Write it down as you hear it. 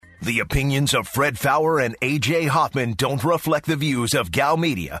The opinions of Fred Faour and A.J. Hoffman don't reflect the views of Gal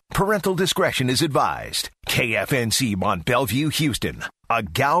Media. Parental discretion is advised. KFNC Mont Bellevue, Houston, a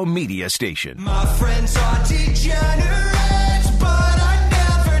Gal Media station. My friends are degenerates, but I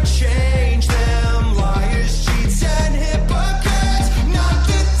never change them. Liars, cheats, and hypocrites, not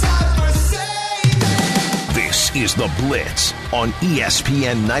the time for saving. This is The Blitz on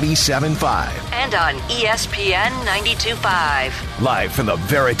ESPN 97.5. And on ESPN 92.5. Live from the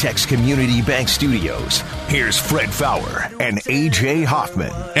Veritex Community Bank Studios, here's Fred Faour and A.J.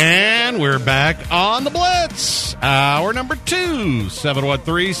 Hoffman. And we're back on The Blitz. Hour number 2,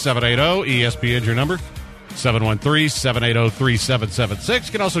 713-780. ESPN's your number, 713-780-3776.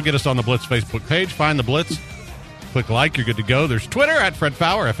 You can also get us on the Blitz Facebook page. Find The Blitz. Click like. You're good to go. There's Twitter, at Fred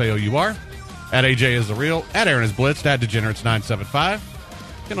Faour, F-A-O-U-R. At AJ is the real. At Aaron is Blitz. At Degenerates975.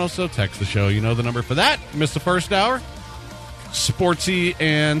 You can also text the show. You know the number for that. Missed the first hour. Sportsy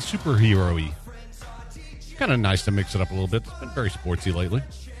and superhero-y. Kind of nice to mix it up a little bit. It's been very sportsy lately.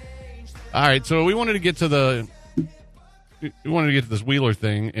 All right, so we wanted to get to this Wheeler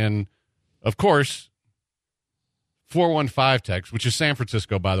thing, and of course, 415 text, which is San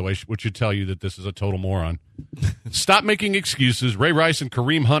Francisco, by the way, which should tell you that this is a total moron. Stop making excuses. Ray Rice and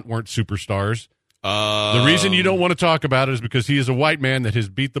Kareem Hunt weren't superstars. The reason you don't want to talk about it is because he is a white man that has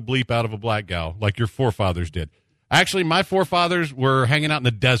beat the bleep out of a black gal, like your forefathers did. Actually, my forefathers were hanging out in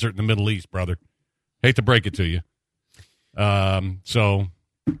the desert in the Middle East, brother. Hate to break it to you. So,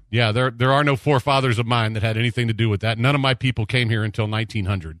 yeah, there are no forefathers of mine that had anything to do with that. None of my people came here until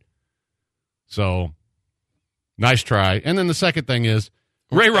 1900. So, nice try. And then the second thing is,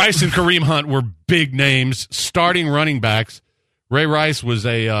 Ray Rice and Kareem Hunt were big names, starting running backs. Ray Rice was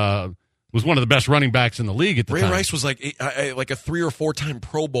was one of the best running backs in the league at the time. Ray Rice was like a 3 or 4 time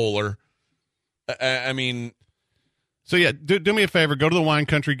Pro Bowler. I mean, so yeah, do me a favor, go to the wine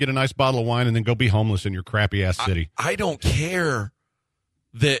country, get a nice bottle of wine, and then go be homeless in your crappy ass city. I don't care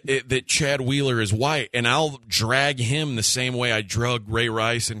that Chad Wheeler is white, and I'll drag him the same way I drug Ray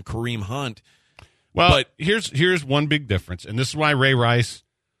Rice and Kareem Hunt. Well, but here's one big difference, and this is why Ray Rice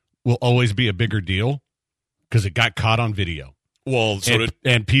will always be a bigger deal, because it got caught on video. Well,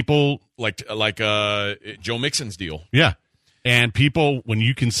 and people like Joe Mixon's deal. Yeah, and people, when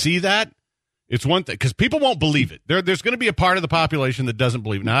you can see that, it's one thing, because people won't believe it. There's going to be a part of the population that doesn't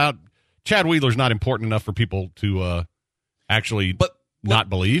believe it. Now, Chad Wheeler's not important enough for people to actually not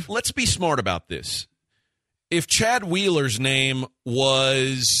believe. Let's be smart about this. If Chad Wheeler's name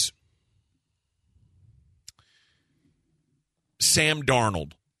was Sam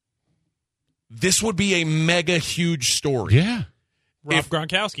Darnold, this would be a mega huge story. Yeah. Rob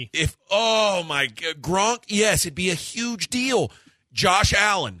Gronkowski. Oh my God, Gronk, yes, it'd be a huge deal. Josh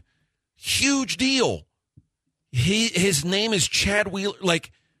Allen, huge deal. His name is Chad Wheeler.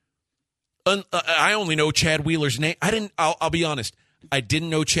 Like, I only know Chad Wheeler's name. I'll be honest. I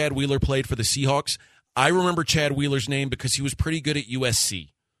didn't know Chad Wheeler played for the Seahawks. I remember Chad Wheeler's name because he was pretty good at USC,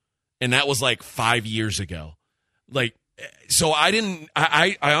 and that was like 5 years ago. Like, so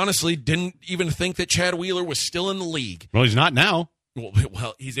I honestly didn't even think that Chad Wheeler was still in the league. Well, he's not now.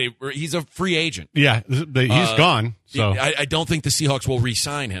 Well, he's a free agent. Yeah, he's gone. So I don't think the Seahawks will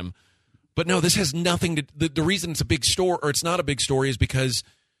re-sign him. But no, this has nothing to. The reason it's a big story, or it's not a big story, is because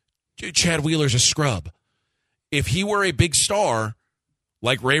Chad Wheeler's a scrub. If he were a big star,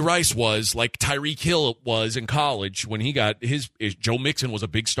 like Ray Rice was, like Tyreek Hill was in college when he got Joe Mixon was a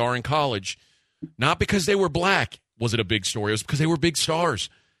big star in college, not because they were black. Was it a big story? It was because they were big stars.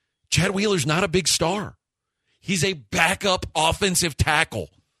 Chad Wheeler's not a big star. He's a backup offensive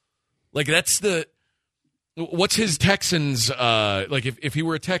tackle. Like, what's his Texans, like if he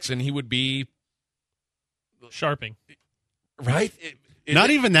were a Texan, he would be Sharping. Right?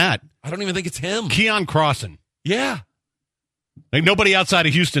 Not even that. I don't even think it's him. Keon Crossan. Yeah. Like, nobody outside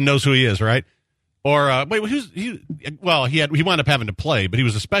of Houston knows who he is, right? Or, he wound up having to play, but he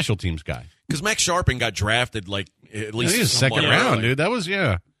was a special teams guy. Because Max Sharping got drafted, like, at least he was second round, dude. That was,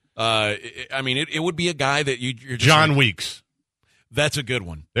 yeah. I mean, it would be a guy that you're just John like, Weeks. That's a good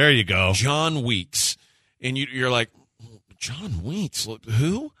one. There you go. John Weeks. And you're like, John Weeks?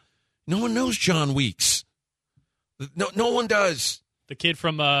 Who? No one knows John Weeks. No one does. The kid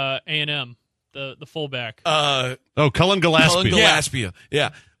from A&M, the fullback. Cullen Gillespie. Cullen Gillespie.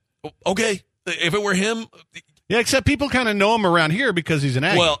 Yeah. Okay. If it were him. Yeah, except people kind of know him around here because he's an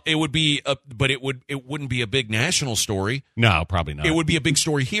Aggie. Well, it would be, but it wouldn't be a big national story. No, probably not. It would be a big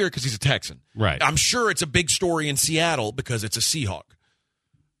story here because he's a Texan. Right. I'm sure it's a big story in Seattle because it's a Seahawk.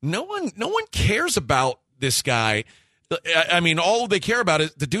 No one cares about this guy. I mean, all they care about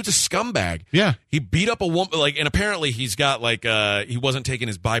is the dude's a scumbag. Yeah. He beat up a woman, and apparently he's got, he wasn't taking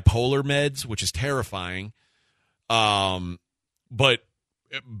his bipolar meds, which is terrifying. But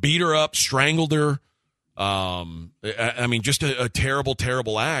beat her up, strangled her. I mean, just a terrible,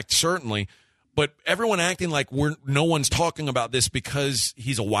 terrible act, certainly. But everyone acting like no one's talking about this because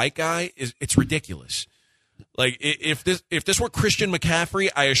he's a white guy, it's ridiculous. Like, if this were Christian McCaffrey,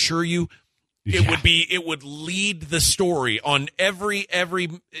 I assure you, it would lead the story on every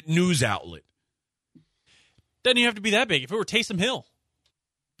news outlet. Doesn't even have to be that big. If it were Taysom Hill.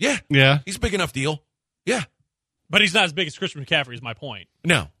 Yeah. He's a big enough deal. Yeah. But he's not as big as Christian McCaffrey is my point.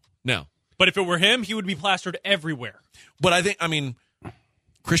 No. But if it were him, he would be plastered everywhere. But I mean,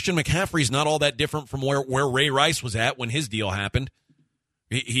 Christian McCaffrey's not all that different from where Ray Rice was at when his deal happened.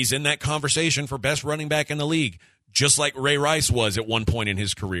 He's in that conversation for best running back in the league, just like Ray Rice was at one point in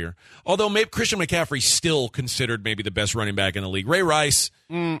his career. Although maybe Christian McCaffrey still considered maybe the best running back in the league. Ray Rice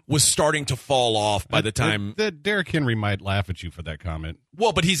was starting to fall off by the time. Derrick Henry might laugh at you for that comment.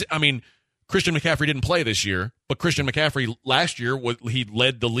 Well, but Christian McCaffrey didn't play this year, but Christian McCaffrey last year, he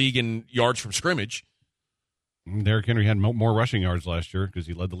led the league in yards from scrimmage. Derrick Henry had more rushing yards last year because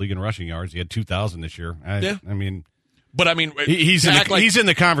he led the league in rushing yards. He had 2,000 this year. He's in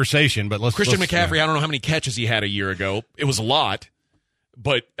the conversation. But Christian McCaffrey, I don't know how many catches he had a year ago. It was a lot.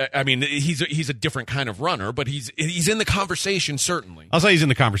 But he's a different kind of runner. But he's in the conversation, certainly. I'll say he's in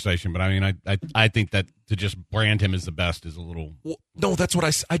the conversation. But I think that to just brand him as the best is a little. Well, no, that's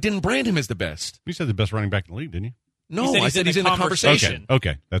what I didn't brand him as the best. You said the best running back in the league, didn't you? No, I said he's in the conversation.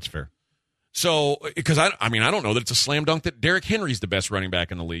 Okay, that's fair. So, because I don't know that it's a slam dunk that Derrick Henry's the best running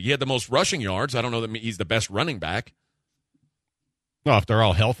back in the league. He had the most rushing yards. I don't know that he's the best running back. Well, if they're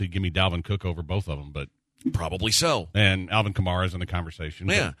all healthy, give me Dalvin Cook over both of them, but probably so. And Alvin Kamara's in the conversation.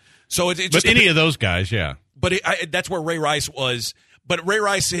 Yeah. So it's but any of those guys, yeah. But that's where Ray Rice was. But Ray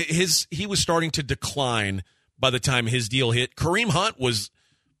Rice, he was starting to decline by the time his deal hit. Kareem Hunt was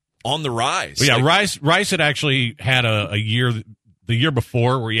on the rise. Well, yeah, Rice had actually had a year. The year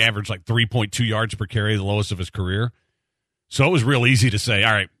before, where he averaged like 3.2 yards per carry, the lowest of his career. So it was real easy to say,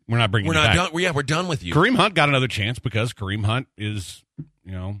 all right, we're not bringing you back. Done. Yeah, we're done with you. Kareem Hunt got another chance because Kareem Hunt is,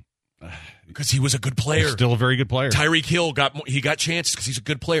 because he was a good player. Still a very good player. Tyreek Hill got chances because he's a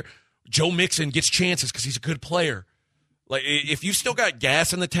good player. Joe Mixon gets chances because he's a good player. Like, if you still got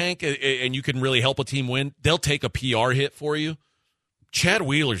gas in the tank and you can really help a team win, they'll take a PR hit for you. Chad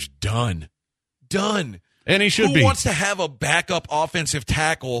Wheeler's done. And he should be. Who wants to have a backup offensive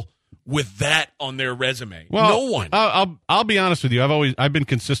tackle with that on their resume? Well, no one. I'll be honest with you. I've been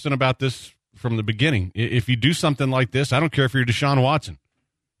consistent about this from the beginning. If you do something like this, I don't care if you're Deshaun Watson.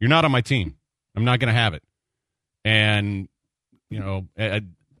 You're not on my team. I'm not going to have it. And, I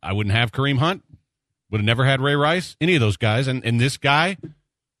wouldn't have Kareem Hunt. Would have never had Ray Rice. Any of those guys. And this guy,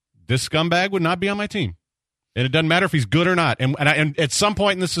 this scumbag would not be on my team. And it doesn't matter if he's good or not. And at some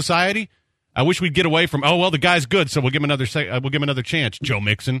point in this society, I wish we'd get away from, the guy's good, so we'll give him another chance, Joe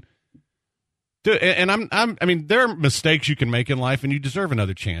Mixon. Dude, and there are mistakes you can make in life, and you deserve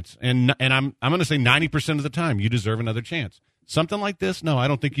another chance. And I'm going to say 90% of the time, you deserve another chance. Something like this, no, I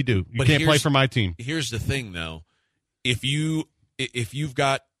don't think you do. You can't play for my team. Here's the thing, though: if you've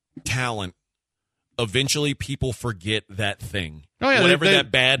got talent, eventually people forget that thing. Oh yeah, whatever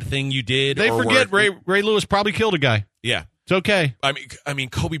that bad thing you did. They forget Ray Lewis probably killed a guy. Yeah. It's okay. I mean,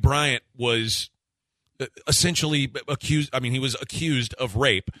 Kobe Bryant was essentially accused. I mean, he was accused of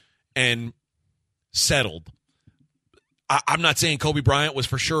rape and settled. I'm not saying Kobe Bryant was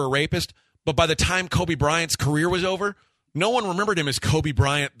for sure a rapist, but by the time Kobe Bryant's career was over, no one remembered him as Kobe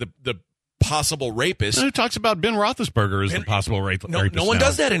Bryant, the possible rapist. Who talks about Ben Roethlisberger as the possible rapist? No one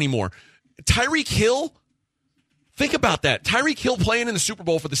does that anymore. Tyreek Hill, think about that. Tyreek Hill playing in the Super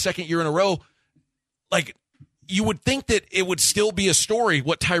Bowl for the second year in a row, like. You would think that it would still be a story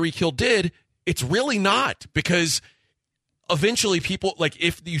what Tyreek Hill did. It's really not, because eventually people, like,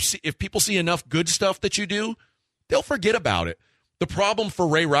 if people see enough good stuff that you do, they'll forget about it. The problem for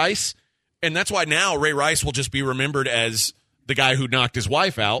Ray Rice, and that's why now Ray Rice will just be remembered as the guy who knocked his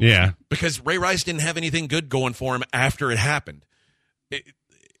wife out. Yeah. Because Ray Rice didn't have anything good going for him after it happened.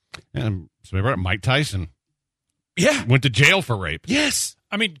 And so Mike Tyson. Yeah. Went to jail for rape. Yes.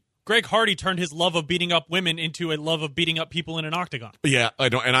 I mean, Greg Hardy turned his love of beating up women into a love of beating up people in an octagon. Yeah, I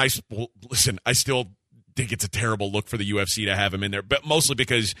don't. And I still think it's a terrible look for the UFC to have him in there, but mostly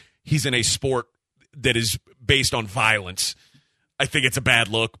because he's in a sport that is based on violence. I think it's a bad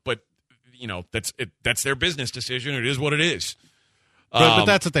look, but that's their business decision. It is what it is. But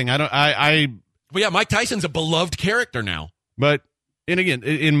that's the thing. But yeah, Mike Tyson's a beloved character now. But and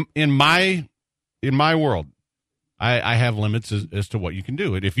again, in my world, I have limits as to what you can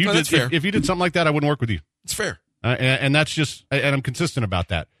do. And if you No, that's fair. if you did something like that, I wouldn't work with you. It's fair. And that's just, and I'm consistent about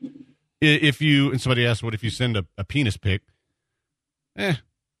that. If you, and somebody asks, what if you send a penis pic?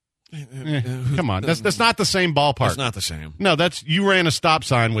 Come on, that's not the same ballpark. It's not the same. No, you ran a stop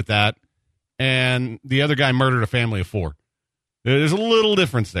sign with that, and the other guy murdered a family of 4. There's a little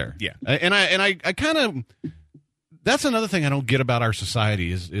difference there. Yeah, and I kind of, that's another thing I don't get about our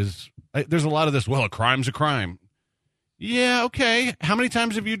society is there's a lot of this. Well, a crime's a crime. Yeah, okay. How many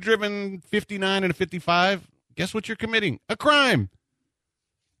times have you driven 59 and a 55? Guess what you're committing? A crime.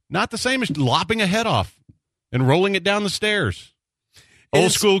 Not the same as lopping a head off and rolling it down the stairs.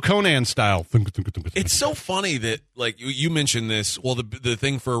 Old school Conan style. It's so funny that, like, you mentioned this. Well, the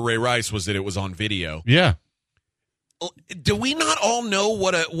thing for Ray Rice was that it was on video. Yeah. Do we not all know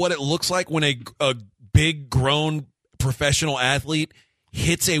what it looks like when a big, grown professional athlete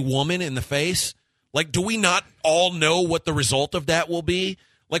hits a woman in the face? Like, do we not all know what the result of that will be?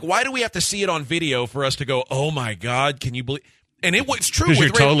 Like, why do we have to see it on video for us to go, oh, my God, can you believe? And it's true. Because you're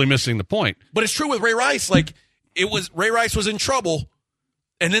totally missing the point. But it's true with Ray Rice. Like, Ray Rice was in trouble.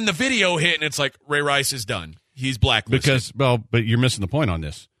 And then the video hit, and it's like, Ray Rice is done. He's blacklisted. But you're missing the point on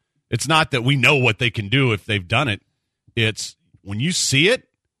this. It's not that we know what they can do if they've done it. It's when you see it,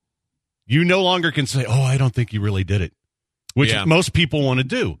 you no longer can say, oh, I don't think you really did it, which most people want to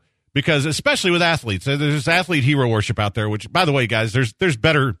do. Because especially with athletes, there's athlete hero worship out there, which, by the way, guys, there's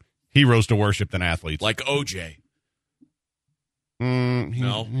better heroes to worship than athletes. Like OJ.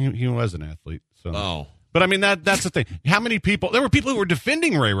 No. He was an athlete. So. Oh. But, I mean, that's the thing. How many people – there were people who were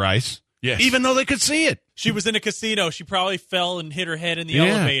defending Ray Rice, even though they could see it. She was in a casino. She probably fell and hit her head in the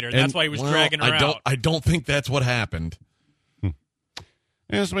elevator. That's why he was dragging her out. I don't think that's what happened.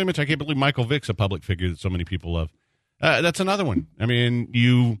 Yeah, so much. I can't believe Michael Vick's a public figure that so many people love. That's another one. I mean,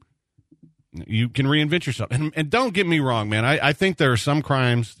 you can reinvent yourself. And don't get me wrong, man. I think there are some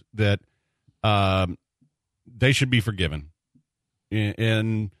crimes that they should be forgiven.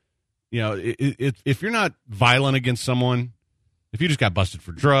 And you know, if you're not violent against someone, if you just got busted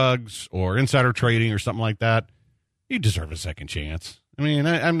for drugs or insider trading or something like that, you deserve a second chance. I mean,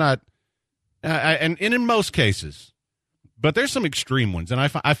 I'm not, and in most cases, but there's some extreme ones, and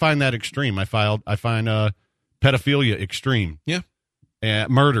I find that extreme. I find pedophilia extreme. Yeah,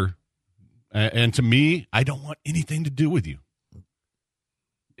 murder, and to me, I don't want anything to do with you.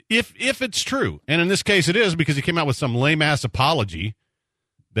 If it's true, and in this case it is, because he came out with some lame ass apology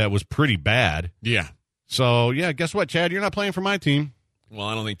that was pretty bad. Yeah. So, yeah, guess what, Chad? You're not playing for my team. Well,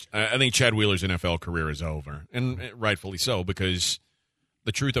 I think Chad Wheeler's NFL career is over, and rightfully so, because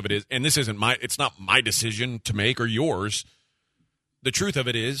the truth of it is, and this isn't it's not my decision to make or yours. The truth of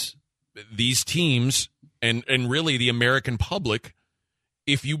it is, these teams and really the American public,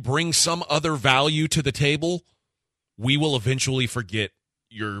 if you bring some other value to the table, we will eventually forget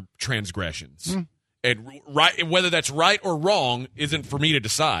your transgressions. And whether that's right or wrong isn't for me to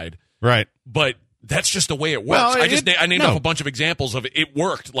decide. Right. But that's just the way it works. Well, I named off a bunch of examples of it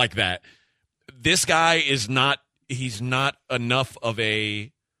worked like that. This guy he's not enough of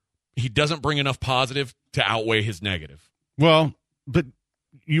he doesn't bring enough positive to outweigh his negative. Well, but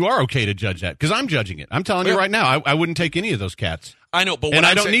you are okay to judge that, because I'm judging it. I'm telling you right now, I wouldn't take any of those cats. I know, but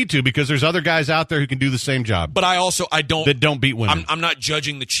I don't need to, because there's other guys out there who can do the same job. But I don't beat women. I'm not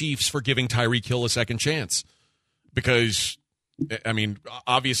judging the Chiefs for giving Tyreek Hill a second chance, because I mean,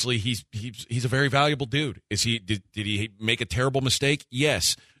 obviously he's a very valuable dude. Did he make a terrible mistake?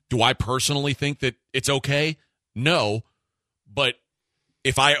 Yes. Do I personally think that it's okay? No. But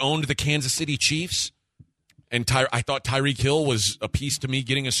if I owned the Kansas City Chiefs and I thought Tyreek Hill was a piece to me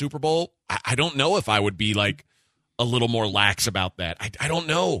getting a Super Bowl, I don't know if I would be like a little more lax about that. I don't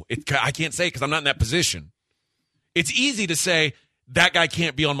know. I can't say, because I'm not in that position. It's easy to say that guy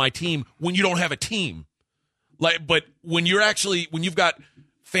can't be on my team when you don't have a team. But when you've got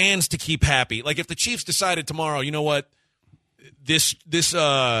fans to keep happy, like if the Chiefs decided tomorrow, you know what, this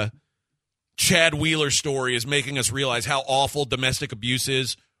Chad Wheeler story is making us realize how awful domestic abuse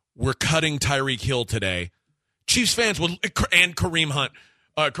is. We're cutting Tyreek Hill today. Chiefs fans would, and Kareem Hunt.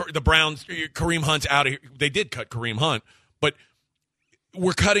 The Browns, Kareem Hunt's out of here. They did cut Kareem Hunt, but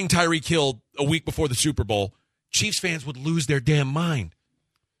we're cutting Tyreek Hill a week before the Super Bowl. Chiefs fans would lose their damn mind.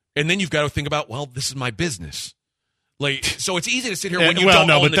 And then you've got to think about, well, this is my business. Like, so it's easy to sit here when you don't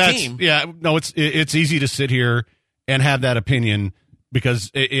own the team. Yeah, no, it's easy to sit here and have that opinion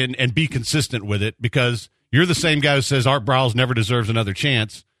and be consistent with it, because you're the same guy who says Art Briles never deserves another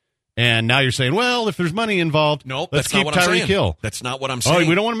chance. And now you're saying, well, if there's money involved, let's keep Tyreek Hill. That's not what I'm saying. Oh,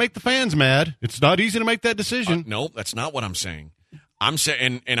 we don't want to make the fans mad. It's not easy to make that decision. No, that's not what I'm saying. I'm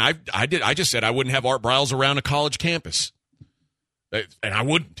saying, and I just said I wouldn't have Art Briles around a college campus, and I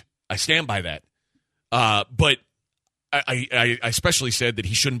wouldn't. I stand by that. But I especially said that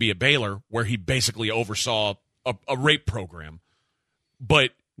he shouldn't be at Baylor, where he basically oversaw a rape program.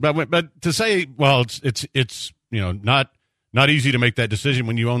 But to say, well, it's not easy to make that decision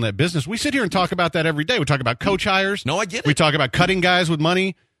when you own that business. We sit here and talk about that every day. We talk about coach hires. No, I get it. We talk about cutting guys with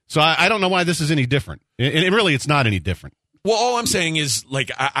money. So I don't know why this is any different. And really, it's not any different. Well, all I'm saying is, like,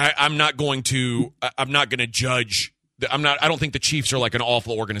 I'm not going to judge. I don't think the Chiefs are like an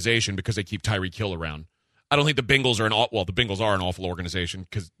awful organization because they keep Tyreek Hill around. I don't think the Bengals are the Bengals are an awful organization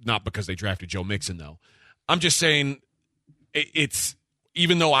not because they drafted Joe Mixon, though. I'm just saying it's,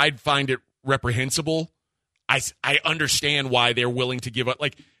 even though I'd find it reprehensible, I understand why they're willing to give up.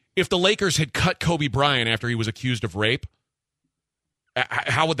 Like, if the Lakers had cut Kobe Bryant after he was accused of rape,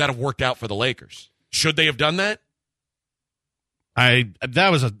 how would that have worked out for the Lakers? Should they have done that? That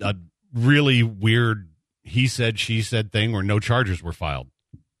was a really weird he said, she said thing where no charges were filed.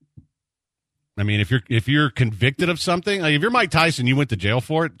 I mean, if you're convicted of something, like if you're Mike Tyson, you went to jail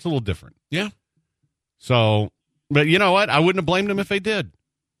for it, it's a little different. Yeah. So, but you know what? I wouldn't have blamed him if they did.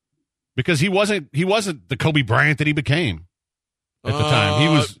 Because he wasn't the Kobe Bryant that he became at the time. He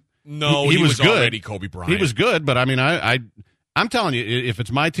was good. Already Kobe Bryant. He was good, but I mean, I'm telling you, if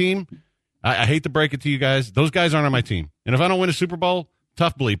it's my team, I hate to break it to you guys, those guys aren't on my team. And if I don't win a Super Bowl,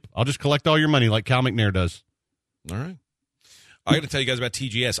 tough bleep. I'll just collect all your money like Cal McNair does. All right. I got to tell you guys about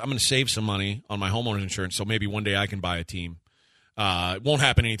TGS. I'm going to save some money on my homeowner's insurance, so maybe one day I can buy a team. It won't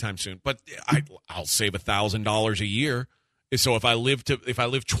happen anytime soon, but I'll save $1,000 a year. So if I live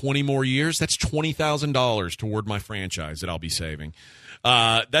 20 more years, that's $20,000 toward my franchise that I'll be saving.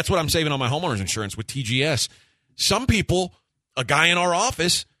 That's what I'm saving on my homeowner's insurance with TGS. Some people, a guy in our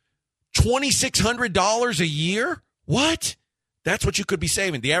office, $2,600 a year? What? That's what you could be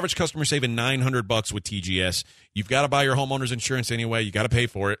saving. The average customer saving $900 with TGS. You've got to buy your homeowner's insurance anyway. You got to pay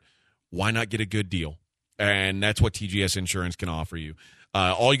for it. Why not get a good deal? And that's what TGS Insurance can offer you.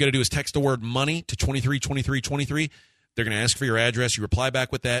 All you got to do is text the word money to 232323. They're going to ask for your address. You reply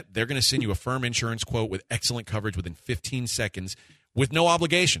back with that. They're going to send you a firm insurance quote with excellent coverage within 15 seconds with no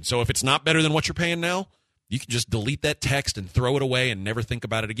obligation. So if it's not better than what you're paying now, you can just delete that text and throw it away and never think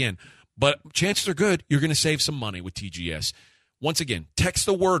about it again. But chances are good you're going to save some money with TGS. Once again, text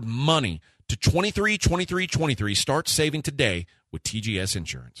the word money to 232323. Start saving today with TGS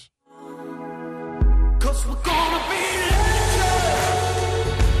Insurance. 'Cause we're gonna be legends,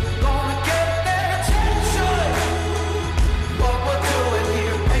 gonna get their attention. What we're doing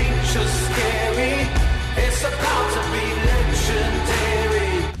here ain't just scary, it's about to be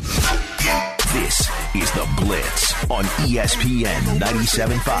legendary. This is The Blitz on ESPN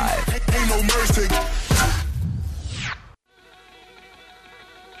 97.5. Ain't no mercy.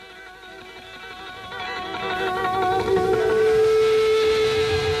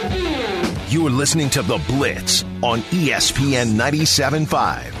 You are listening to The Blitz on ESPN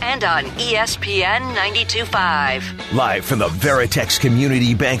 97.5. And on ESPN 92.5. Live from the Veritex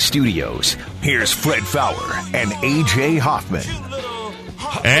Community Bank Studios, here's Fred Faour and A.J. Hoffman.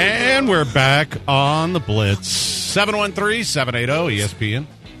 And we're back on The Blitz. 713-780-ESPN.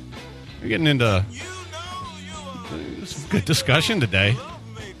 We're getting into some good discussion today.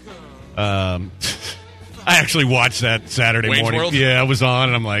 I actually watched that Saturday Wayne's morning. World? Yeah, I was on,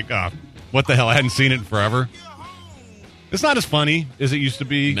 and I'm like, oh, what the hell? I hadn't seen it in forever. It's not as funny as it used to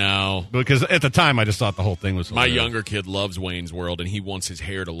be. No. Because at the time, I just thought the whole thing was My hilarious. younger kid loves Wayne's World, and he wants his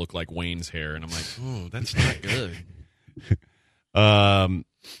hair to look like Wayne's hair. And I'm like, oh, that's not good.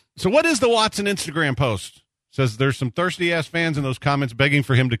 So what is the Watson Instagram post? Says there's some thirsty-ass fans in those comments begging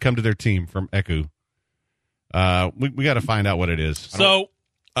for him to come to their team from Eku. We got to find out what it is. So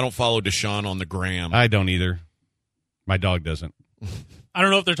I don't follow Deshaun on the gram. I don't either. My dog doesn't. I don't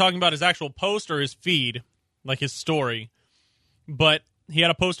know if they're talking about his actual post or his feed, like his story. But he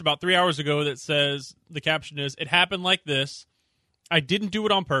had a post about 3 hours ago that says, the caption is, "It happened like this. I didn't do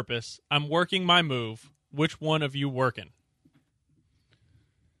it on purpose. I'm working my move. Which one of you working?"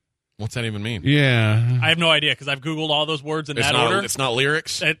 What's that even mean? Yeah. I have no idea because I've Googled all those words in that order. It's not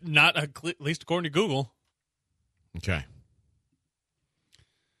lyrics? At least according to Google. Okay.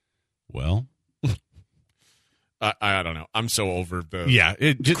 Well. I don't know. I'm so over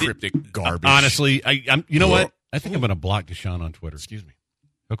the cryptic garbage. Honestly, I'm. You know what? I think I'm going to block Deshaun on Twitter. Excuse me.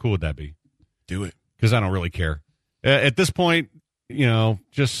 How cool would that be? Do it. Because I don't really care. At this point,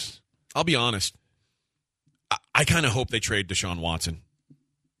 just... I'll be honest. I kind of hope they trade Deshaun Watson.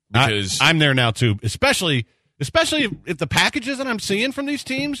 Because I'm there now, too. Especially if the packages that I'm seeing from these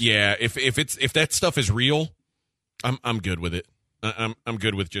teams... Yeah, if that stuff is real, I'm good with it. I'm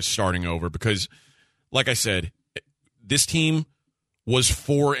good with just starting over because, like I said, this team was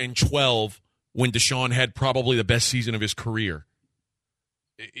 4-12 when Deshaun had probably the best season of his career.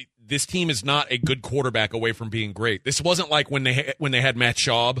 This team is not a good quarterback away from being great. This wasn't like when they had Matt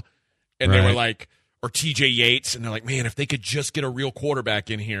Schaub and they were like, or TJ Yates, and they're like, man, if they could just get a real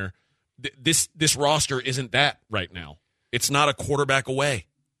quarterback in here. This roster isn't that right now. It's not a quarterback away.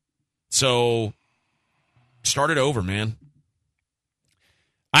 So start it over, man.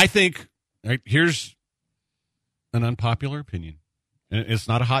 I think here's an unpopular opinion. It's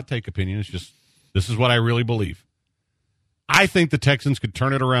not a hot take opinion. It's just this is what I really believe. I think the Texans could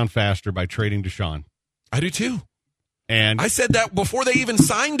turn it around faster by trading Deshaun. I do too. And I said that before they even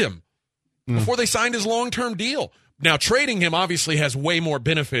signed him, before they signed his long-term deal. Now, trading him obviously has way more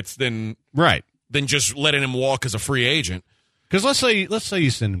benefits than just letting him walk as a free agent. Because let's say you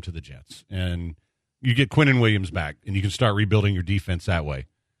send him to the Jets and you get Quinnen Williams back and you can start rebuilding your defense that way.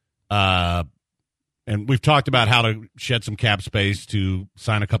 And we've talked about how to shed some cap space to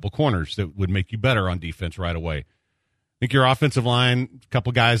sign a couple corners that would make you better on defense right away. I think your offensive line, a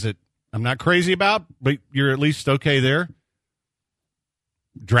couple guys that I'm not crazy about, but you're at least okay there.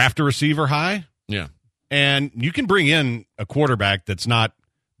 Draft a receiver high. Yeah. And you can bring in a quarterback that's not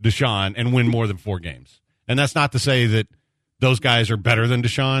Deshaun and win more than 4 games. And that's not to say that those guys are better than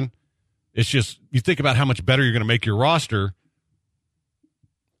Deshaun. It's just you think about how much better you're going to make your roster.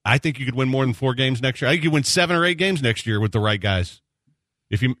 I think you could win more than 4 games next year. I think you win 7 or 8 games next year with the right guys.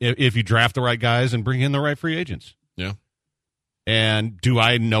 If you draft the right guys and bring in the right free agents. Yeah. And do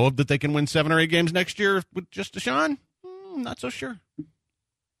I know that they can win 7 or 8 games next year with just Deshaun? Not so sure.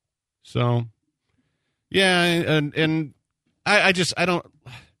 So, yeah, and I don't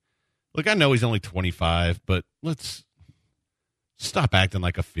look. I know he's only 25, but let's stop acting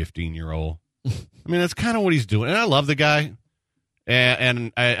like a 15-year-old. I mean, that's kind of what he's doing. And I love the guy,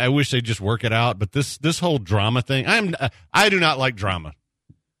 and I wish they'd just work it out. But this whole drama thing, I do not like drama.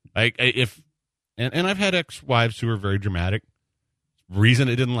 And I've had ex-wives who are very dramatic. Reason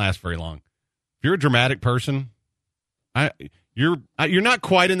it didn't last very long. If you're a dramatic person, you're not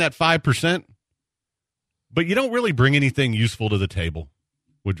quite in that 5%, but you don't really bring anything useful to the table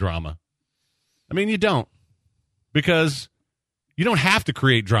with drama. I mean, you don't, because you don't have to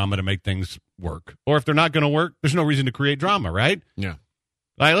create drama to make things work. Or if they're not going to work, there's no reason to create drama, right? Yeah.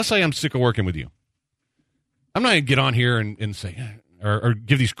 Like, let's say I'm sick of working with you. I'm not going to get on here and say or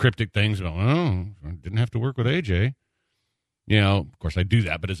give these cryptic things about, I didn't have to work with AJ. You know, of course I do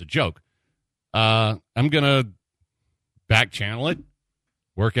that, but as a joke. I'm going to back channel it,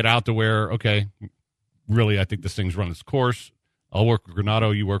 work it out to where, okay, really, I think this thing's run its course. I'll work with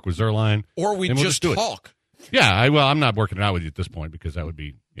Granato, you work with Zerline. Or we'll just talk. Yeah, I'm not working it out with you at this point because that would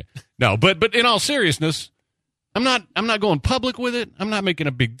be no. But in all seriousness, I'm not going public with it. I'm not making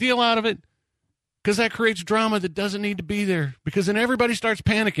a big deal out of it because that creates drama that doesn't need to be there. Because then everybody starts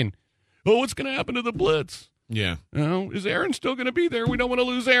panicking. Oh, what's going to happen to the Blitz? Yeah. You know, is Aaron still going to be there? We don't want to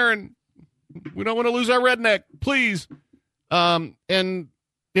lose Aaron. We don't want to lose our redneck, please. And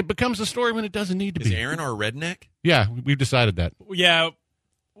it becomes a story when it doesn't need to be. Is Aaron our redneck? Yeah, we've decided that. Yeah,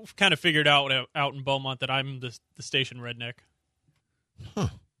 we've kind of figured out in Beaumont that I'm the station redneck. Huh.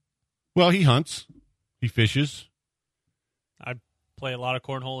 Well, he hunts. He fishes. I play a lot of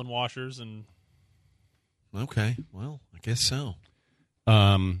cornhole and washers. And okay, well, I guess so.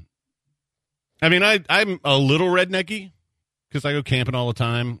 I mean, I'm a little rednecky because I go camping all the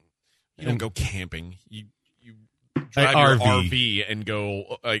time. You don't go camping. You drive your RV and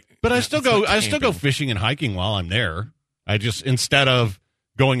go. But I still go fishing and hiking while I'm there. I just, instead of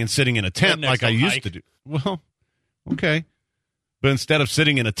going and sitting in a tent like I used to do. Well, okay. But instead of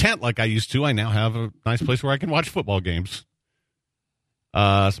sitting in a tent like I used to, I now have a nice place where I can watch football games.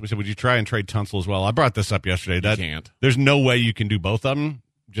 Somebody said, would you try and trade Tunsil as well? I brought this up yesterday. You can't. There's no way you can do both of them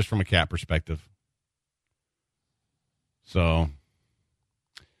just from a cap perspective. So,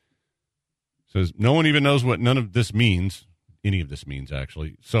 says, no one even knows what none of this means. Any of this means,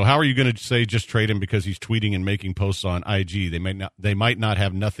 actually. So how are you going to say just trade him because he's tweeting and making posts on IG? They might not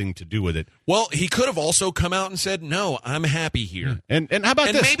have nothing to do with it. Well, he could have also come out and said, no, I'm happy here. And how about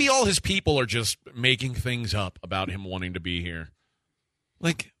this? And maybe all his people are just making things up about him wanting to be here.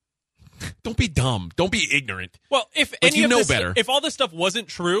 Like, don't be dumb. Don't be ignorant. Well, if like, any of this, better. If all this stuff wasn't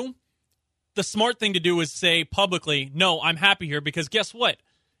true, the smart thing to do is say publicly, no, I'm happy here, because guess what?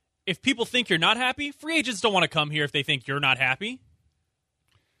 If people think you're not happy, free agents don't want to come here if they think you're not happy.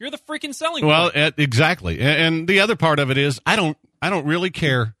 You're the freaking selling point. Well, exactly. And the other part of it is I don't really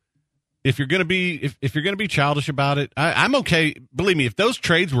care if you're going to be if you're going to be childish about it. I'm okay. Believe me, if those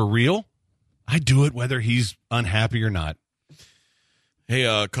trades were real, I'd do it whether he's unhappy or not. Hey,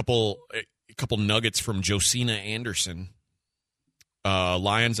 a couple nuggets from Josina Anderson.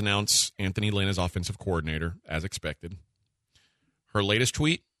 Lions announce Anthony Lynn as offensive coordinator, as expected. Her latest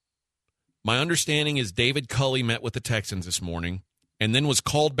tweet, my understanding is David Culley met with the Texans this morning and then was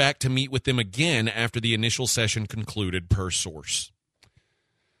called back to meet with them again after the initial session concluded, per source.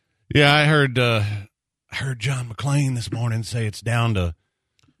 Yeah, I heard John McClain this morning say it's down to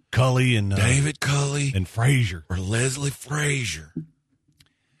Culley and David Culley and Frazier. Or Leslie Frazier.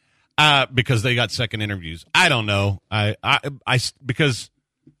 Because they got second interviews. I don't know. Because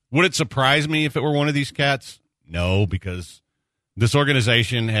would it surprise me if it were one of these cats? No, because this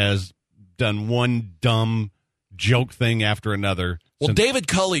organization has done one dumb joke thing after another. Well, David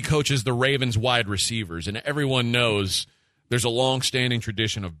Culley coaches the Ravens wide receivers, and everyone knows there's a long-standing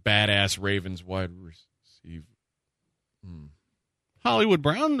tradition of badass Ravens wide receiver. Hollywood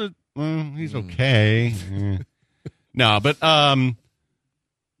Brown, he's okay. No, but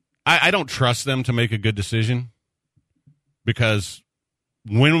I don't trust them to make a good decision because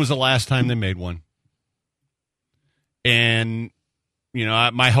when was the last time they made one? And, you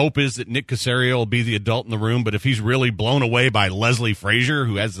know, my hope is that Nick Caserio will be the adult in the room, but if he's really blown away by Leslie Frazier,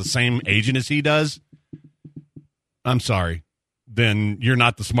 who has the same agent as he does, I'm sorry. Then you're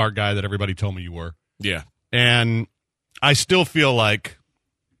not the smart guy that everybody told me you were. Yeah. And I still feel like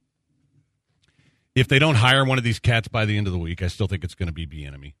if they don't hire one of these cats by the end of the week, I still think it's going to be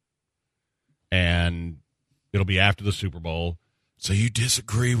Bieniemy. And it'll be after the Super Bowl. So you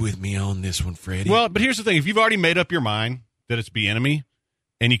disagree with me on this one, Freddie? Well, but here's the thing. If you've already made up your mind that it's Bieniemy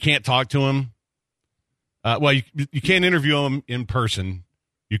and you can't talk to him, you can't interview him in person.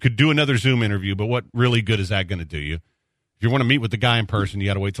 You could do another Zoom interview, but what really good is that going to do you? If you want to meet with the guy in person, you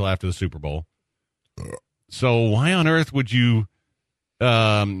got to wait till after the Super Bowl. So why on earth would you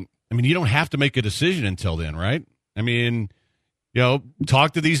you don't have to make a decision until then, right? I mean, you know,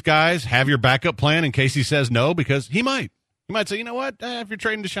 talk to these guys, have your backup plan in case he says no, because he might. He might say, you know what, if you're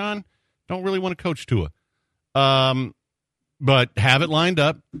trading Deshaun, don't really want to coach Tua. But have it lined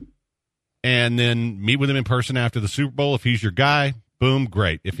up and then meet with him in person after the Super Bowl. If he's your guy, boom,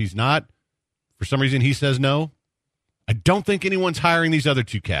 great. If he's not, for some reason he says no, I don't think anyone's hiring these other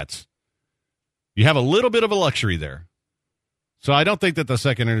two cats. You have a little bit of a luxury there. So I don't think that the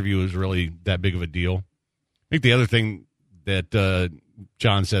second interview is really that big of a deal. I think the other thing that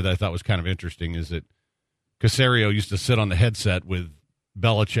John said that I thought was kind of interesting is that Caserio used to sit on the headset with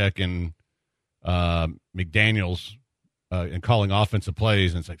Belichick and McDaniels and calling offensive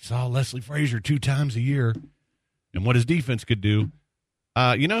plays, and it's like, saw Leslie Frazier 2 times a year and what his defense could do.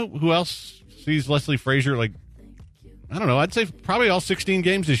 You know who else sees Leslie Frazier? Like, I don't know. I'd say probably all 16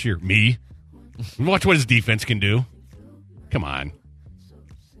 games this year. Me. Watch what his defense can do. Come on.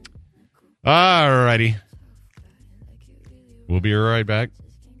 All righty. We'll be right back.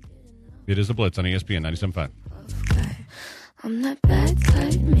 It is the Blitz on ESPN 97.5. I'm that bad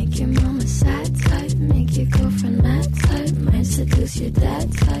type, make your mama sad type, make your girlfriend mad type, might seduce your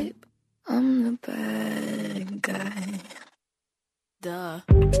dad type. I'm the bad guy. Duh.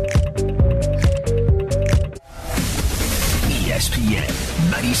 ESPN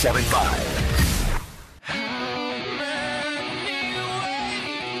 97.5.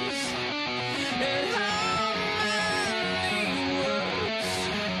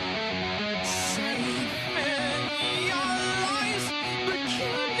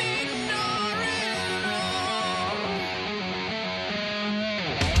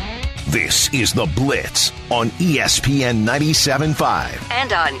 This is The Blitz on ESPN 97.5.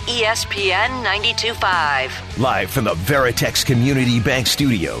 And on ESPN 92.5. Live from the Veritex Community Bank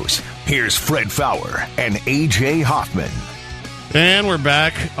Studios, here's Fred Faour and A.J. Hoffman. And we're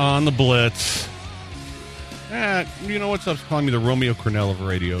back on The Blitz. You know what's up? Calling me the Romeo Cornell of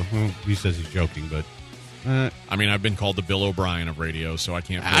radio. Well, he says he's joking, but... I mean, I've been called the Bill O'Brien of radio, so I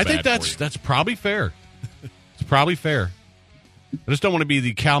can't feel I bad think for you. that's probably fair. It's probably fair. I just don't want to be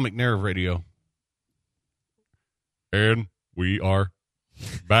the Cal McNair of radio. And we are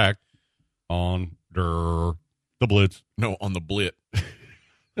back on the Blitz. No, on the Blit.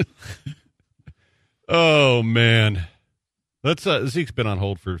 Oh, man. Let's Zeke's been on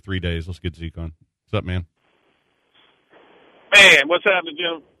hold for 3 days. Let's get Zeke on. What's up, man? Man, what's happening,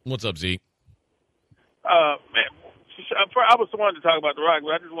 Jim? What's up, Zeke? Man, I was wanting to talk about The Rock,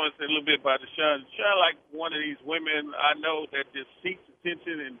 but I just want to say a little bit about Deshaun. Deshaun, like one of these women I know that just seeks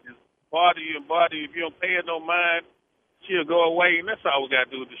attention and just body and body. If you don't pay her no mind, she'll go away, and that's all we got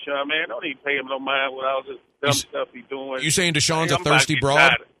to do with Deshaun, man. Don't even pay him no mind with all this dumb stuff he's doing. You saying Deshaun's a I'm about thirsty to get broad?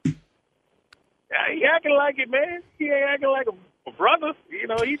 tired. Yeah, he acting like it, man. He ain't acting like a brother. You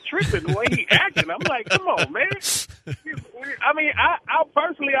know, he's tripping the way he acting. I'm like, come on, man. I mean, I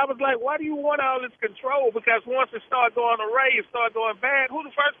personally, I was like, why do you want all this control? Because once it started going awry, it started going bad. Who the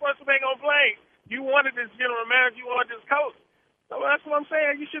first person they going to blame? You wanted this general manager, you wanted this coach. So that's what I'm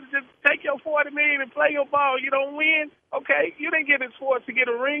saying. You should just take your $40 million and play your ball. You don't win, okay? You didn't get in sports to get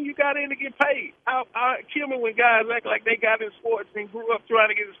a ring. You got in to get paid. I kill me when guys act like they got in sports and grew up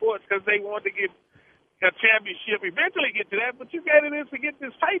trying to get in sports because they wanted to get a championship. Eventually get to that, but you got in this to get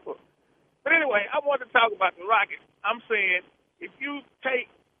this paper. But anyway, I want to talk about the Rockets. I'm saying if you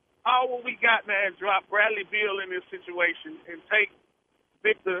take all what we got now and drop Bradley Beal in this situation and take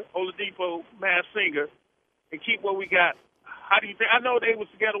Victor Oladipo, Mass Singer, and keep what we got, how do you think? I know they was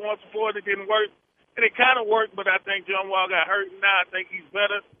together once before. It didn't work. And it kind of worked, but I think John Wall got hurt. And now I think he's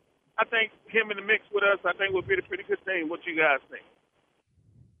better. I think him in the mix with us, I think, would be a pretty good team. What you guys think?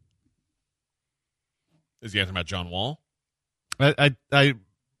 Is he asking about John Wall?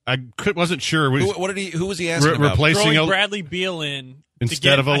 Wasn't sure. Who was he asking about? Replacing Throwing Bradley Beal in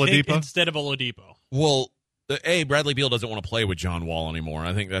instead of Oladipo? Instead of Oladipo. Well, Bradley Beal doesn't want to play with John Wall anymore.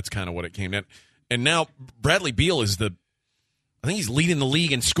 I think that's kind of what it came in. And now Bradley Beal is I think he's leading the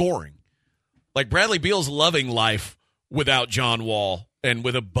league in scoring. Like, Bradley Beal's loving life without John Wall and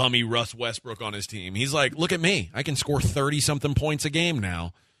with a bummy Russ Westbrook on his team. He's like, look at me. I can score 30-something points a game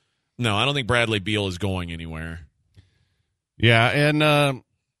now. No, I don't think Bradley Beal is going anywhere. Yeah, and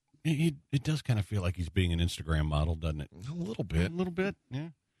it does kind of feel like he's being an Instagram model, doesn't it? A little bit. A little bit, yeah.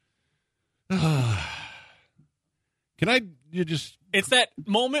 It's that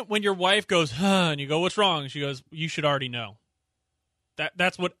moment when your wife goes, huh, and you go, what's wrong? And she goes, you should already know.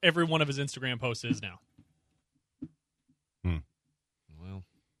 That's what every one of his Instagram posts is now. Well,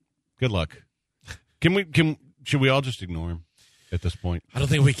 good luck. Should we all just ignore him at this point? I don't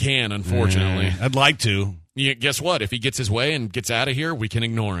think we can, unfortunately. I'd like to. Yeah, guess what? If he gets his way and gets out of here, we can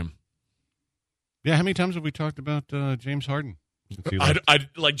ignore him. Yeah, how many times have we talked about James Harden? Since he left?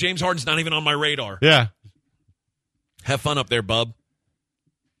 Like, James Harden's not even on my radar. Yeah. Have fun up there, bub.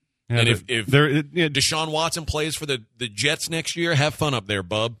 Yeah, and if Deshaun Watson plays for the Jets next year, have fun up there,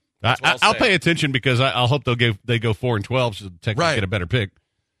 bub. I'll pay attention because I'll hope they go 4-12 so the Texans get a better pick.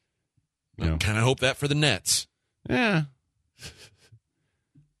 I kind of hope that for the Nets. Yeah.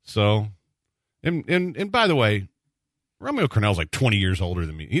 So, and by the way, Romeo Cornell's like 20 years older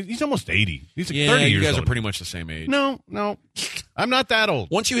than me. He's almost 80. He's like 30 years you guys older. are pretty much the same age. No. I'm not that old.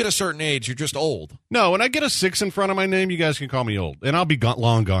 Once you hit a certain age, you're just old. No, when I get a 6 in front of my name, you guys can call me old. And I'll be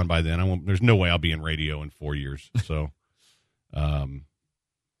long gone by then. There's no way I'll be in radio in 4 years. So,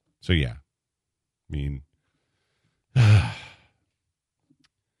 yeah. I mean,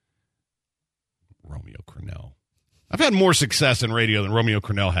 Romeo Cornell. I've had more success in radio than Romeo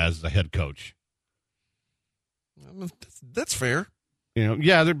Cornell has as a head coach. That's fair.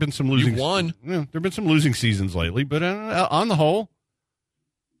 Yeah, there've been some losing. You won. There've been some losing seasons lately, but on the whole,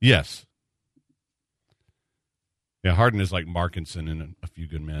 yes. Yeah, Harden is like Markinson in A Few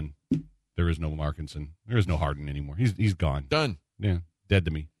Good Men. There is no Markinson. There is no Harden anymore. He's gone. Done. Yeah, dead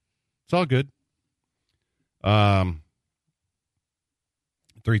to me. It's all good.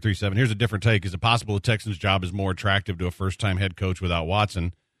 337. Here's a different take. Is it possible the Texans' job is more attractive to a first-time head coach without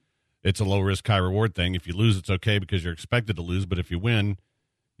Watson? It's a low-risk, high-reward thing. If you lose, it's okay because you're expected to lose. But if you win,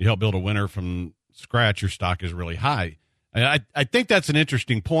 you help build a winner from scratch, your stock is really high. And I think that's an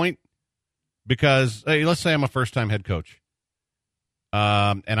interesting point because, hey, let's say I'm a first-time head coach.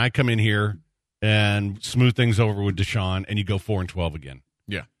 And I come in here and smooth things over with Deshaun, and you go 4-12 again.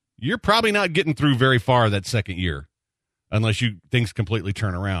 Yeah. You're probably not getting through very far that second year unless things completely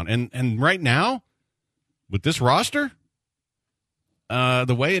turn around. And right now, with this roster,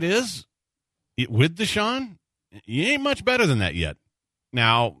 the way it is, with Deshaun, you ain't much better than that yet.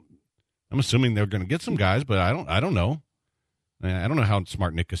 Now, I'm assuming they're going to get some guys, but I don't know. I don't know how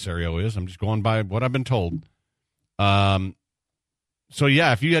smart Nick Caserio is. I'm just going by what I've been told. So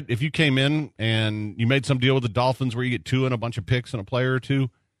yeah, if you came in and you made some deal with the Dolphins where you get 2 and a bunch of picks and a player or 2,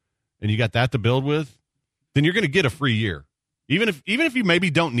 and you got that to build with, then you're going to get a free year. Even if you maybe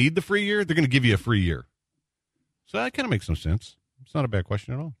don't need the free year, they're going to give you a free year. So that kind of makes some sense. It's not a bad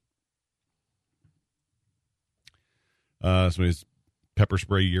question at all. So is pepper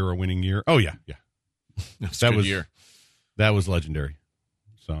spray year a winning year? Oh yeah. That was year. That was legendary.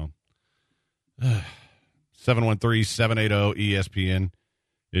 So 713-780-ESPN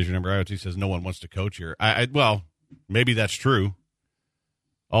is your number. IoT says no one wants to coach here. Well, maybe that's true.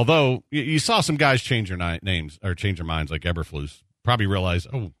 Although you saw some guys change their names or change their minds, like Eberflus. Probably realize,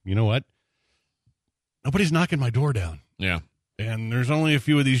 oh, you know what? Nobody's knocking my door down. Yeah. And there's only a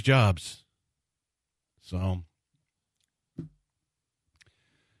few of these jobs. So,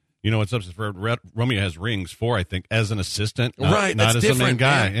 You know what's up? Romeo has rings 4, I think, as an assistant, Right, not that's as a main different,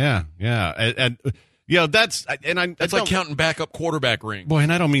 guy. man. Yeah. And that's like counting backup quarterback rings. Boy,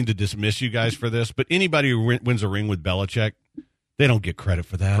 and I don't mean to dismiss you guys for this, but anybody who wins a ring with Belichick, they don't get credit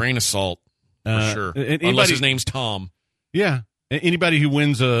for that. Grain of salt, for sure. Unless his name's Tom. Yeah. Anybody who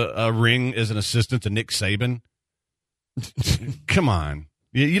wins a ring as an assistant to Nick Saban, come on.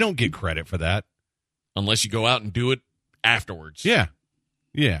 You don't get credit for that. Unless you go out and do it afterwards. Yeah.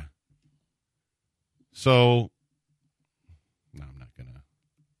 So, no, I'm not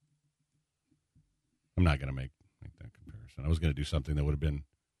gonna make that comparison. I was gonna do something that would have been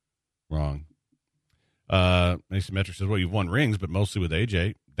wrong. Asymmetric says, "Well, you've won rings, but mostly with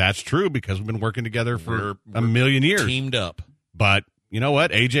AJ." That's true because we've been working together for a million years, teamed up. But you know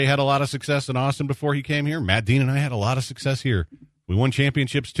what? AJ had a lot of success in Austin before he came here. Matt Dean and I had a lot of success here. We won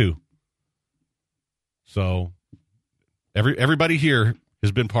championships too. So, everybody here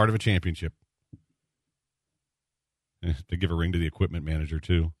has been part of a championship. To give a ring to the equipment manager,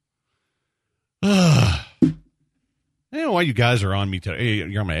 too. I don't know why you guys are on me.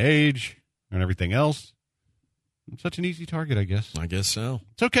 You're on my age and everything else. I'm such an easy target, I guess. I guess so.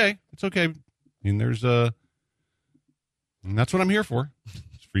 It's okay. I mean, and that's what I'm here for.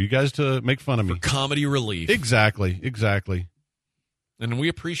 It's for you guys to make fun of me. For comedy relief. Exactly. And we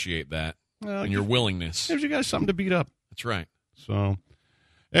appreciate that and your willingness. Gives you guys something to beat up. That's right. So...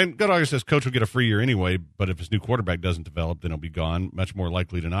 And Good August says, Coach will get a free year anyway, but if his new quarterback doesn't develop, then he'll be gone. Much more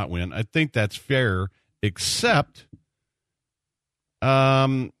likely to not win. I think that's fair, except,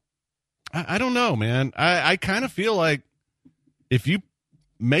 I don't know, man. I kind of feel like if you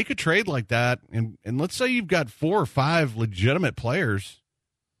make a trade like that, and let's say you've got 4 or 5 legitimate players,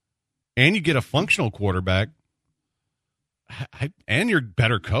 and you get a functional quarterback, and you're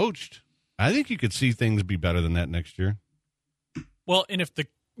better coached, I think you could see things be better than that next year. Well, and if the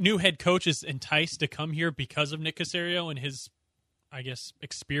new head coach is enticed to come here because of Nick Caserio and his, I guess,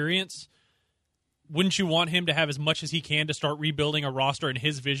 experience, wouldn't you want him to have as much as he can to start rebuilding a roster in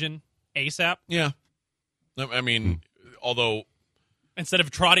his vision ASAP? Yeah. I mean, although... Instead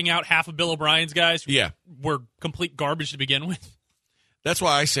of trotting out half of Bill O'Brien's guys who were complete garbage to begin with. That's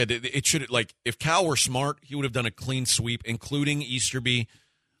why I said it should, like, if Cal were smart, he would have done a clean sweep, including Easterby.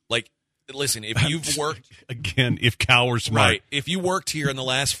 Like, listen, if you've worked... Again, if Cal were smart. Right. If you worked here in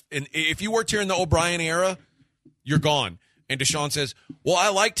the O'Brien era, you're gone. And Deshaun says, well, I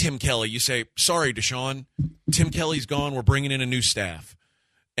like Tim Kelly. You say, sorry, Deshaun, Tim Kelly's gone. We're bringing in a new staff.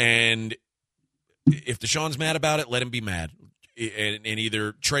 And if Deshaun's mad about it, let him be mad. And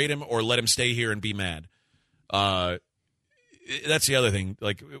either trade him or let him stay here and be mad. That's the other thing.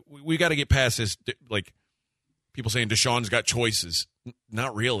 Like, we got to get past this, like, people saying Deshaun's got choices.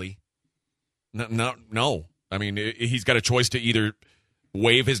 Not really. No. I mean, he's got a choice to either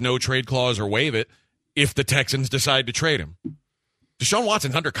waive his no-trade clause or waive it if the Texans decide to trade him. Deshaun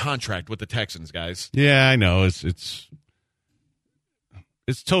Watson's under contract with the Texans, guys. Yeah, I know. It's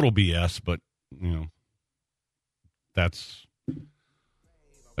total BS, but, you know, that's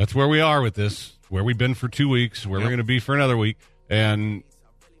where we are with this, where we've been for 2 weeks, where we're going to be for another week. And,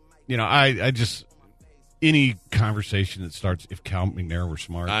 you know, I just... Any conversation that starts, if Cal McNair were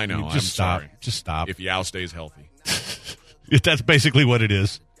smart, I know. Just stop. Sorry. Just stop. If Yao stays healthy. That's basically what it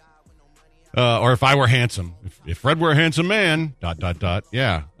is. Or if I were handsome. If Fred were a handsome man, ...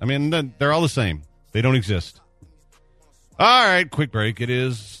 Yeah. I mean, they're all the same. They don't exist. All right, quick break. It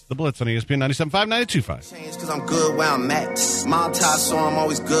is the Blitz on ESPN 97.5, 92.5. Because I'm good where I'm at. Smile tie, so I'm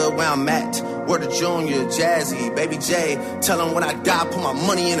always good where I'm at. Word of Junior, Jazzy, Baby J. Tell them when I die, put my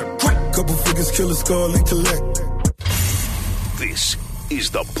money in a crack. Couple figures, kill a skull and collect. This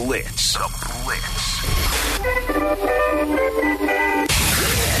is the Blitz. The Blitz.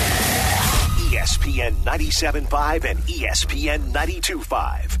 ESPN 97.5 and ESPN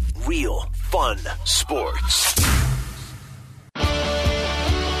 92.5. Real fun sports.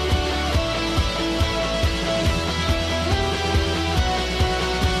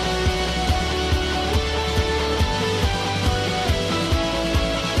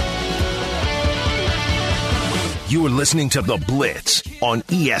 You are listening to The Blitz on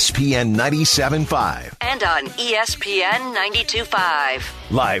ESPN 97.5. And on ESPN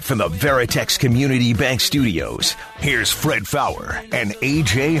 92.5. Live from the Veritex Community Bank Studios, here's Fred Faour and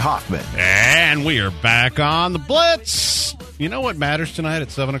A.J. Hoffman. And we are back on The Blitz. You know what matters tonight at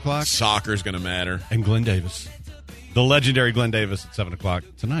 7 o'clock? Soccer's going to matter. And Glenn Davis. The legendary Glenn Davis at 7 o'clock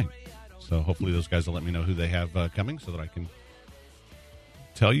tonight. So hopefully those guys will let me know who they have coming so that I can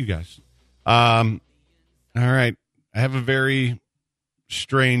tell you guys. All right. I have a very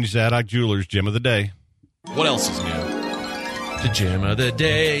strange Zadok Jewelers gem of the day. What else is new? The gem of the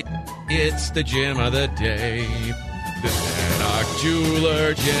day. It's the gem of the day. The Zadok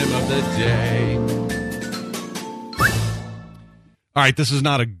Jeweler gem of the day. All right, this is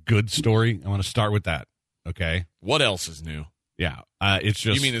not a good story. I want to start with that. Okay. What else is new? Yeah. It's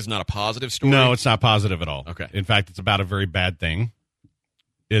just. You mean it's not a positive story? No, it's not positive at all. Okay. In fact, it's about a very bad thing.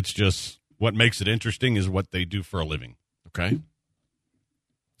 It's just what makes it interesting is what they do for a living. Okay.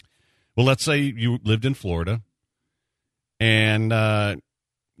 Well, let's say you lived in Florida and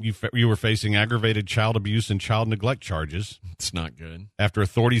you were facing aggravated child abuse and child neglect charges. It's not good. After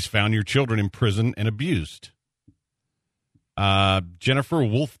authorities found your children in prison and abused. Jennifer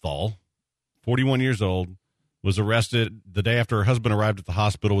Wolfthal, 41 years old, was arrested the day after her husband arrived at the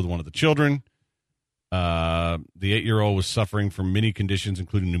hospital with one of the children. The 8-year-old was suffering from many conditions,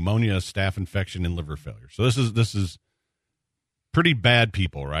 including pneumonia, staph infection, and liver failure. So this is pretty bad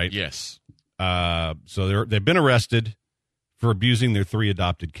people, right? Yes. So they've been arrested for abusing their 3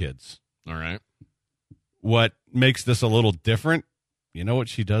 adopted kids. All right. What makes this a little different, you know what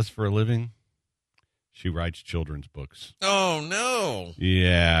she does for a living? She writes children's books. Oh, no.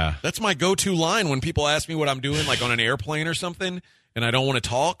 Yeah. That's my go-to line when people ask me what I'm doing, like on an airplane or something, and I don't want to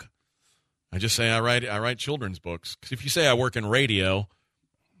talk. I just say I write children's books. Because if you say I work in radio,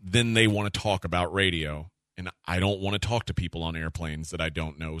 then they want to talk about radio. And I don't want to talk to people on airplanes that I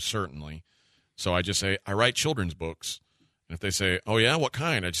don't know, certainly. So I just say, I write children's books. And if they say, oh, yeah, what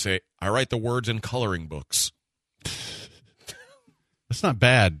kind? I just say, I write the words in coloring books. That's not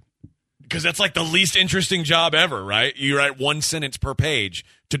bad. Because that's like the least interesting job ever, right? You write 1 sentence per page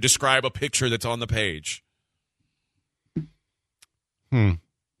to describe a picture that's on the page. I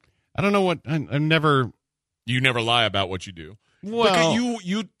don't know what I've never. You never lie about what you do. Well, Look,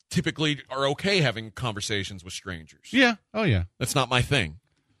 you typically are okay having conversations with strangers. Yeah. Oh, yeah. That's not my thing.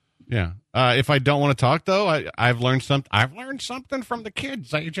 Yeah. If I don't want to talk, though, I've learned something. I've learned something from the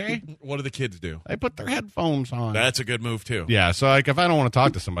kids, AJ. What do the kids do? They put their headphones on. That's a good move too. Yeah. So, like, if I don't want to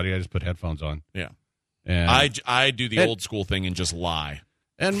talk to somebody, I just put headphones on. Yeah. And I do the old school thing and just lie.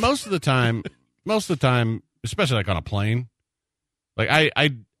 And most of the time, especially like on a plane, like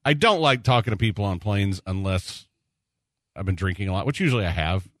I don't like talking to people on planes unless I've been drinking a lot, which usually I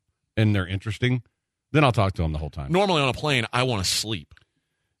have, and they're interesting. Then I'll talk to them the whole time. Normally on a plane, I want to sleep.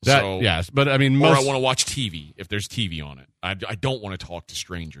 Yes, but I mean, or I want to watch TV if there's TV on it. I don't want to talk to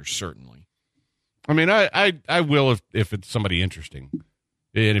strangers, certainly. I mean, I will if it's somebody interesting.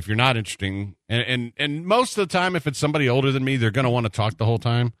 And if you're not interesting, and most of the time, if it's somebody older than me, they're going to want to talk the whole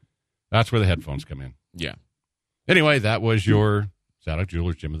time. That's where the headphones come in. Yeah. Anyway, that was your Zadok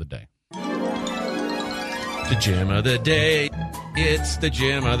Jewelers Gem of the Day. The gem of the day. It's the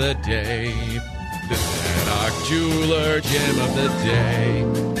gem of the day. The Zadok Jeweler gem of the day.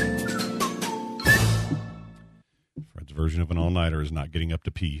 Fred's version of an all-nighter is not getting up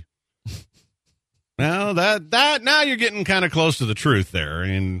to pee. Now now you're getting kind of close to the truth there,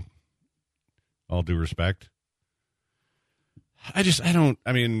 in all due respect. I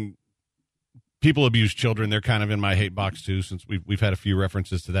mean, people abuse children. They're kind of in my hate box too, since we've had a few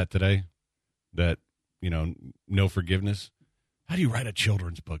references to that today. That, no forgiveness. How do you write a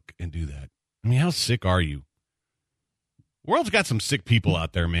children's book and do that? I mean, how sick are you? The world's got some sick people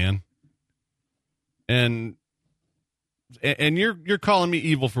out there, man. And you're calling me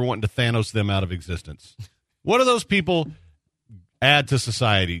evil for wanting to Thanos them out of existence. What do those people add to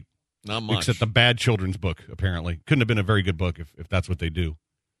society? Not much. Except a bad children's book, apparently. Couldn't have been a very good book if that's what they do.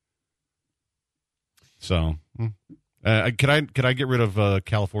 So, could I get rid of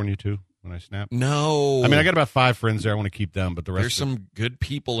California too when I snap? No. I mean, I got about 5 friends there. I want to keep them, but the rest. There's some good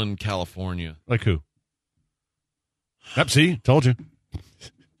people in California. Like who? Yep, see? Told you.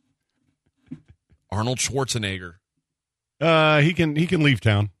 Arnold Schwarzenegger. He can leave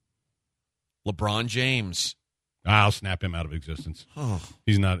town. LeBron James. I'll snap him out of existence. Oh.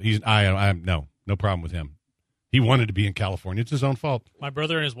 No problem with him. He wanted to be in California. It's his own fault. My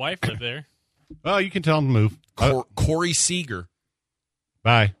brother and his wife live there. Well, you can tell him to move. Corey Seager.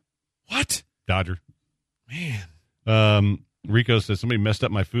 Bye. What? Dodger. Man. Rico says, somebody messed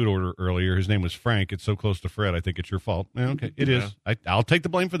up my food order earlier. His name was Frank. It's so close to Fred. I think it's your fault. Okay, it is. I'll take the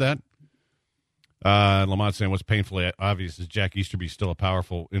blame for that. Lamont saying, what's painfully obvious is Jack Easterby's still a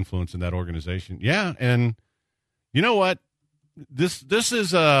powerful influence in that organization. Yeah, and you know what? This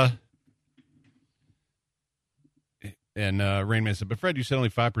is and Rainman said, but Fred, you said only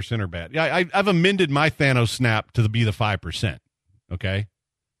 5% are bad. Yeah, I've amended my Thanos snap to be the 5%. Okay,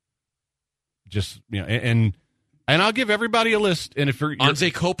 just and I'll give everybody a list. And if you're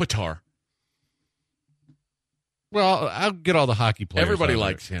Anze Kopitar. Well, I'll get all the hockey players. Everybody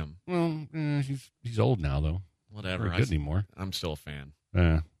likes him. Well, he's old now, though. Whatever. Not good anymore. I'm still a fan.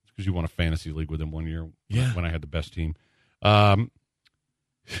 It's because you won a fantasy league with him one year when I had the best team. Fred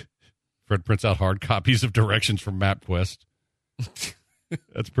prints out hard copies of directions from MapQuest.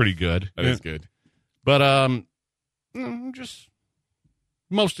 That's pretty good. That is good. But just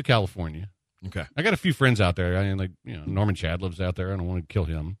most of California. Okay. I got a few friends out there. Norman Chad lives out there. I don't want to kill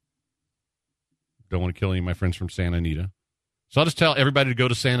him. Don't want to kill any of my friends from Santa Anita. So I'll just tell everybody to go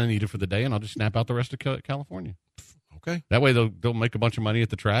to Santa Anita for the day, and I'll just snap out the rest of California. Okay. That way they'll make a bunch of money at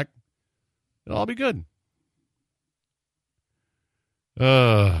the track. It'll all be good.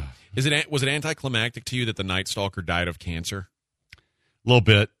 Was it anticlimactic to you that the Night Stalker died of cancer? A little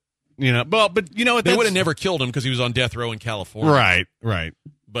bit. But you know what? They would have never killed him because he was on death row in California. Right.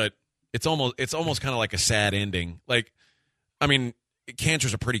 But it's almost kind of like a sad ending. Like, I mean,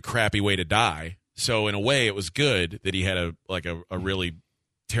 cancer's a pretty crappy way to die. So in a way, it was good that he had a really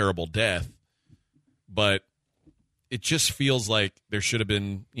terrible death. But it just feels like there should have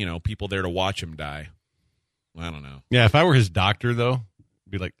been, people there to watch him die. I don't know. Yeah, if I were his doctor, though, I'd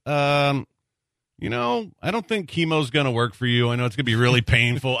be like, I don't think chemo's going to work for you. I know it's going to be really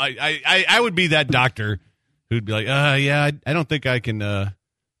painful. I would be that doctor who'd be like, I don't think I can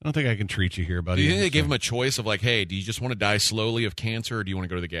treat you here, buddy. Do you think they gave him a choice of like, hey, do you just want to die slowly of cancer or do you want to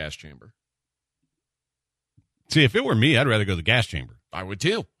go to the gas chamber? See, if it were me, I'd rather go to the gas chamber. I would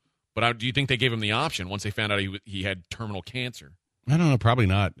too. But do you think they gave him the option once they found out he had terminal cancer? I don't know. Probably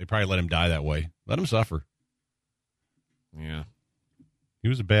not. They probably let him die that way. Let him suffer. Yeah. He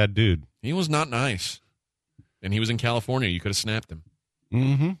was a bad dude. He was not nice. And he was in California. You could have snapped him.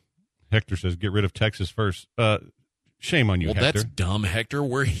 Mm-hmm. Hector says, get rid of Texas first. Shame on you, Hector. Well, that's dumb, Hector.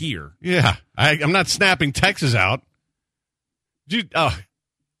 We're here. Yeah. I'm not snapping Texas out. Yeah,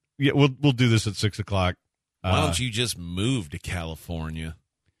 we'll do this at 6 o'clock. Why don't you just move to California?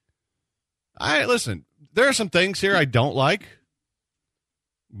 Listen, there are some things here I don't like,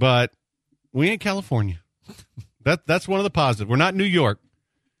 but we ain't California. That's one of the positives. We're not New York.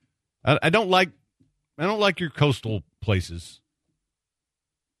 I don't like your coastal places.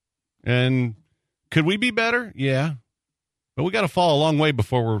 And could we be better? Yeah. But we got to fall a long way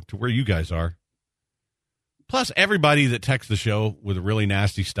before we're to where you guys are. Plus, everybody that texts the show with really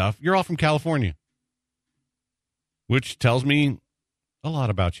nasty stuff, you're all from California. Which tells me a lot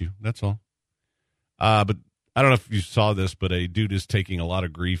about you. That's all. But I don't know if you saw this, but a dude is taking a lot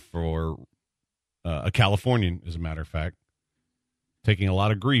of grief for a Californian, as a matter of fact, taking a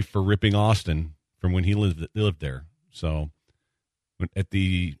lot of grief for ripping Austin from when he lived there. So at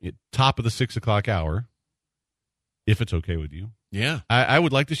the top of the 6 o'clock hour, if it's okay with you, yeah, I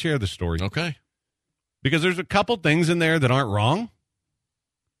would like to share this story. Okay. Because there's a couple things in there that aren't wrong.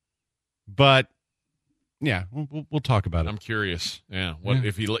 But yeah, we'll talk about it. I'm curious. Yeah. What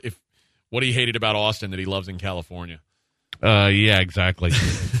he hated about Austin that he loves in California. Yeah, exactly.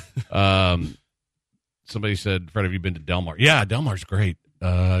 Somebody said, Fred, have you been to Del Mar? Yeah, Del Mar's great.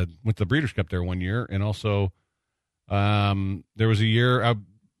 Went to the Breeders' Cup there one year. And also, there was a year,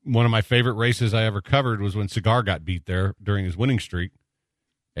 one of my favorite races I ever covered was when Cigar got beat there during his winning streak.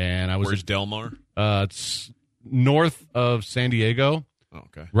 And Where's Del Mar? It's north of San Diego. Oh,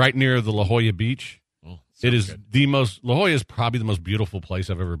 okay. Right near the La Jolla Beach. Oh, it is good. La Jolla is probably the most beautiful place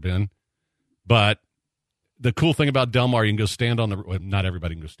I've ever been. But the cool thing about Del Mar, you can go stand on not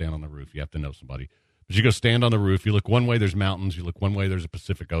everybody can go stand on the roof. You have to know somebody. But you go stand on the roof. You look one way, there's mountains. You look one way, there's a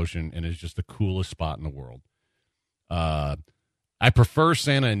Pacific Ocean. And it's just the coolest spot in the world. I prefer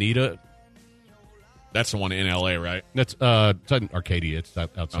Santa Anita. That's the one in L.A., right? It's in Arcadia. It's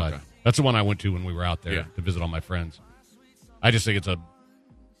outside. Okay. That's the one I went to when we were out there to visit all my friends. I just think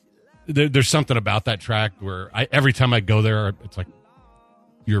there's something about that track where every time I go there, it's like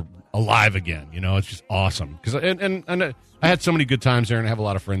you're alive again. It's just awesome. And I had so many good times there, and I have a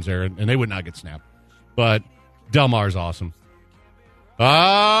lot of friends there, and they would not get snapped. But Del Mar is awesome.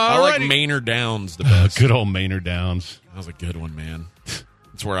 I like Maynard Downs the best. Good old Maynard Downs. That was a good one, man.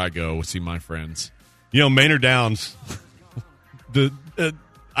 That's where I go see my friends. Maynard Downs.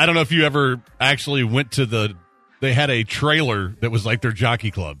 I don't know if you ever actually went to they had a trailer that was like their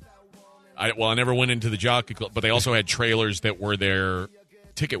jockey club. I never went into the jockey club, but they also had trailers that were their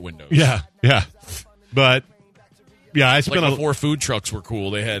ticket windows. Yeah. But I spent before food trucks were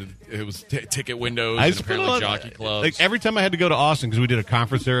cool. It was ticket windows and apparently jockey clubs. Like every time I had to go to Austin because we did a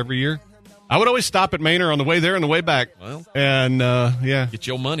conference there every year, I would always stop at Maynard on the way there and the way back. Well, and get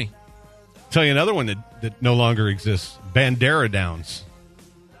your money. Tell you another one that no longer exists: Bandera Downs.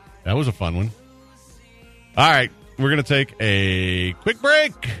 That was a fun one. All right, we're going to take a quick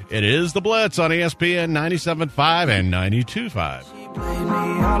break. It is the Blitz on ESPN 97.5 and 92.5. She played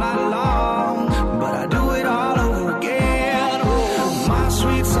me all night long, but I do it all over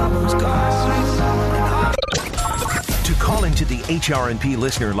sweet summer's gone. To call into the HRNP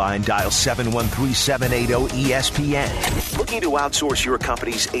listener line, dial 713-780-ESPN. Looking to outsource your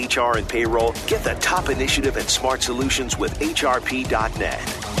company's HR and payroll? Get the top initiative and smart solutions with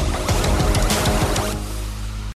HRP.net.